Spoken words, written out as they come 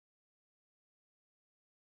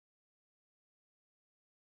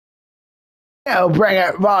Bring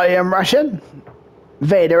it, volume Russian.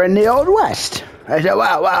 Vader in the Old West. I said,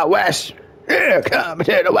 Wild Wild West. Here comes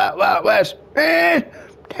to the Wild Wild West. To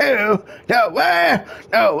the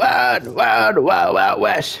Wild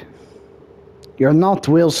West. You're not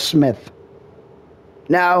Will Smith.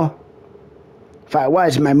 No. If I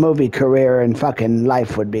was, my movie career and fucking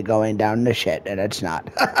life would be going down the shit, and it's not.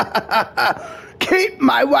 Keep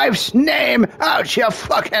my wife's name out your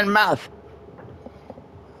fucking mouth.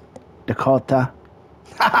 Dakota.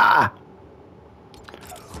 Ha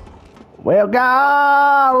Well,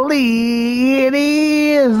 golly, it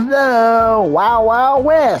is the Wild Wild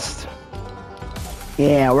West.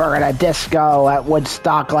 Yeah, we're gonna disco at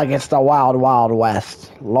Woodstock like it's the Wild Wild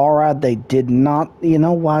West. Laura, they did not, you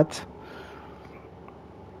know what?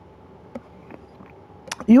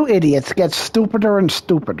 You idiots get stupider and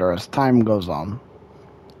stupider as time goes on.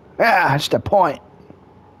 Yeah, that's the point.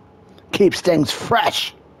 Keeps things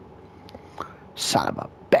fresh. Son of a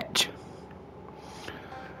bitch.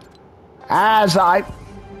 As I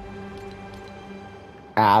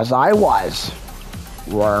was,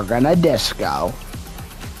 we're gonna disco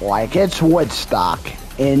like it's Woodstock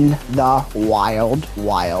in the Wild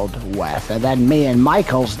Wild West. And then me and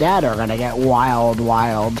Michael's dad are gonna get wild.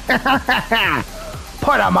 Put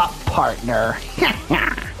 'em up, partner.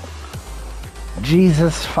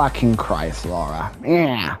 Jesus fucking Christ, Laura.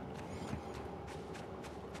 Yeah.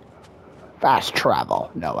 Fast travel.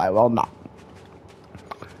 No, I will not.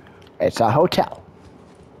 It's a hotel.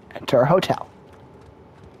 Enter a hotel.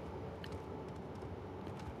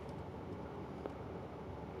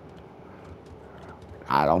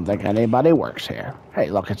 I don't think anybody works here. Hey,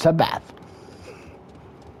 look, it's a bath.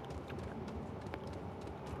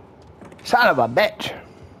 Son of a bitch.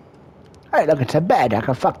 Hey, look, it's a bed. I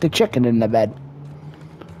can fuck the chicken in the bed.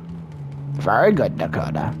 Very good,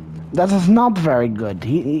 Dakota. That is not very good.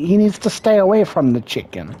 He needs to stay away from the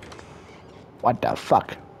chicken. What the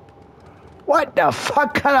fuck? What the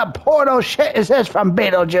fuck kind of portal shit is this from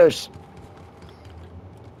Beetlejuice?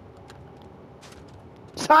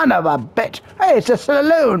 Son of a bitch. Hey, it's a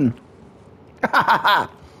saloon.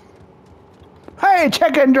 Hey,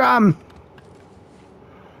 chicken drum.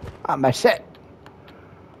 I'm a sit.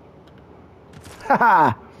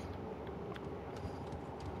 Haha.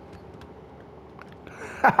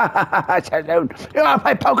 Saloon. You wanna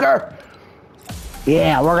play poker?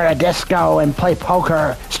 Yeah, we're gonna disco and play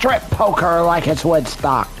poker, strip poker like it's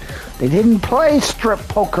Woodstock. They didn't play strip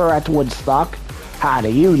poker at Woodstock. How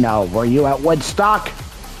do you know? Were you at Woodstock?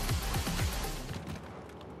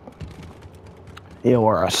 You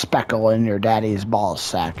were a speckle in your daddy's ball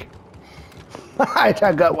sack.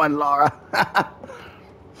 I got one, Laura.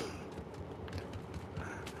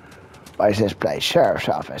 Where's this place? Sheriff's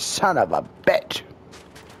office. Son of a bitch.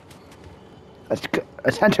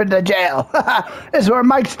 Let's enter the jail. This is where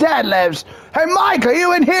Mike's dad lives. Hey, Mike, are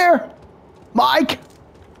you in here? Mike?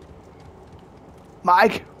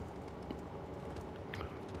 Mike?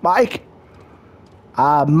 Mike?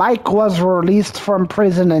 Mike was released from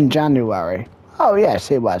prison in January. Oh, yes,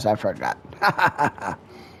 he was. I forgot.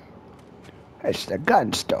 It's the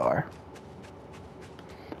gun store.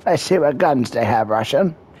 Let's see what guns they have,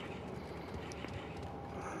 Russian.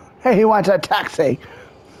 Hey, he wants a taxi.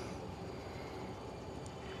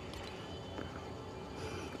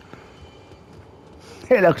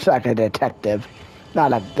 He looks like a detective,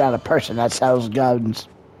 not a person that sells guns.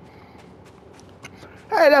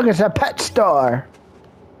 Hey, look, it's a pet store.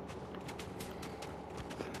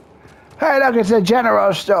 Hey, look, it's a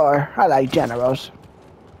General store. I like Generals.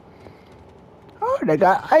 Oh, they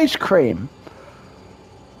got ice cream.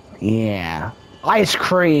 Yeah, ice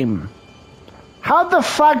cream. How the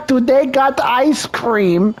fuck do they got ice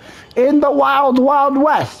cream in the Wild Wild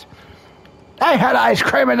West? I had ice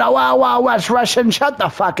cream in the Wild Wild West, Russian. Shut the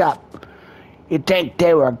fuck up. You'd think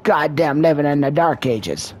they were goddamn living in the Dark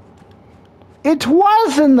Ages. It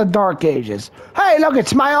was in the Dark Ages. Hey, look,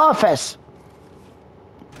 it's my office.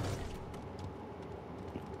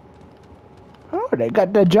 Oh, they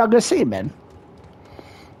got the jug of semen.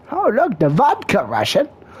 Oh, look, the vodka, Russian.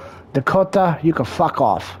 Dakota, you can fuck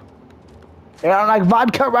off. You don't like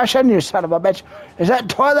vodka, Russian, you son of a bitch? Is that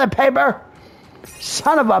toilet paper?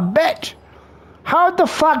 Son of a bitch. How the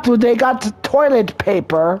fuck do they got the toilet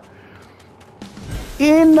paper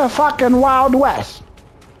in the fucking Wild West?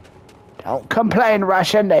 Don't complain,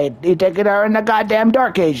 Russian. They think they're in the goddamn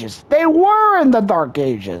Dark Ages. They were in the Dark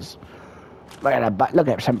Ages. Look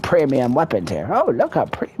at some premium weapons here. Oh, look how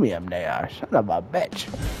premium they are. Son of a bitch.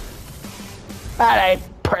 That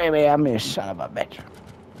ain't premium, you son of a bitch.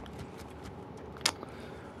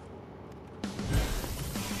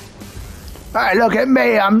 Hey, look at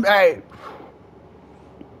me. Hey,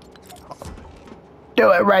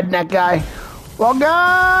 do it, redneck guy. Well,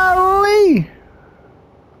 golly.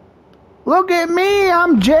 Look at me,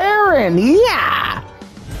 I'm Jaren. Yeah.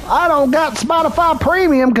 I don't got Spotify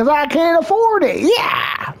Premium because I can't afford it.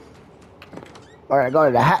 Yeah. We're going to go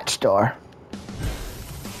to the hat store.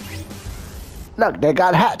 Look, they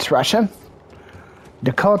got hats, Russian.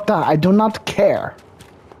 Dakota, I do not care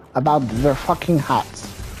about their fucking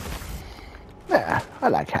hats. Yeah, I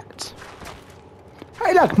like hats.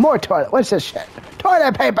 Hey, look, more toilet. What's this shit?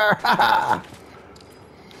 Toilet paper.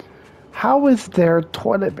 How is there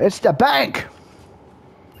toilet? It's the bank.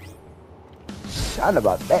 Son of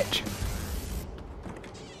a bitch.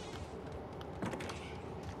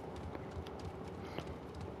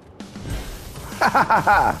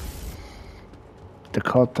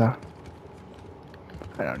 Dakota.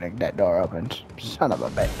 I don't think that door opens. Son of a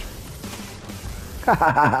bitch.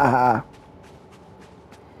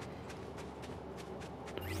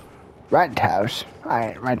 Rent house? I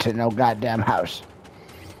ain't renting no goddamn house.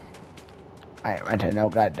 I ain't renting no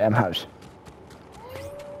goddamn house.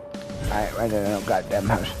 I ain't renting no goddamn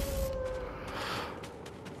house.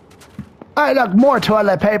 Hey, look, more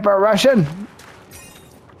toilet paper, Russian.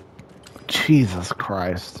 Jesus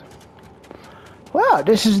Christ. Wow,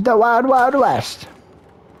 this is the Wild Wild West.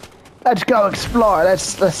 Let's go explore. Let's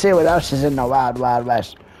see what else is in the Wild Wild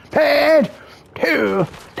West. Head to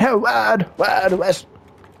the Wild Wild West.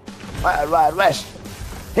 Wild Wild West.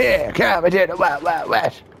 Here, come to the Wild Wild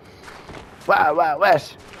West. Wild Wild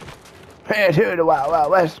West. Here to the Wild Wild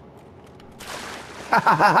West. Ha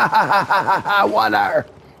ha ha ha ha ha! Water.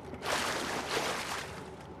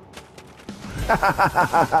 Ha ha ha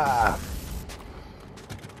ha ha!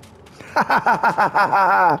 Ha ha ha ha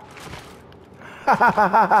ha! Ha ha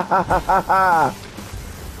ha ha!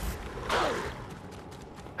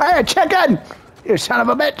 Hey, chicken! You son of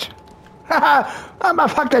a bitch! I'm gonna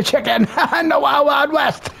fuck the chicken in the Wild Wild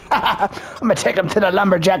West. I'm gonna take him to the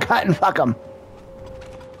lumberjack hut and fuck him.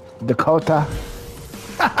 Dakota.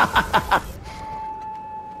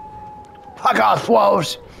 Fuck off,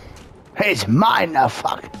 wolves. He's mine now,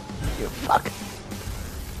 fuck. You fuck.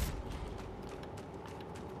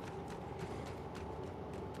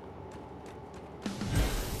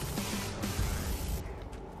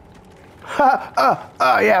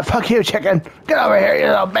 Oh yeah, fuck you, chicken. Get over here, you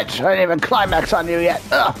little bitch. I didn't even climax on you yet.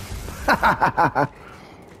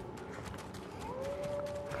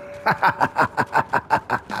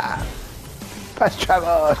 Press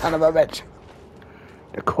travel, son of a bitch.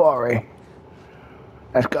 The quarry.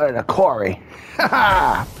 Let's go to the quarry.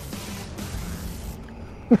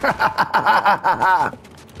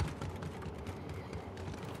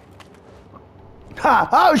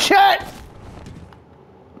 Oh shit!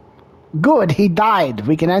 Good, he died.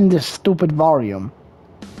 We can end this stupid volume.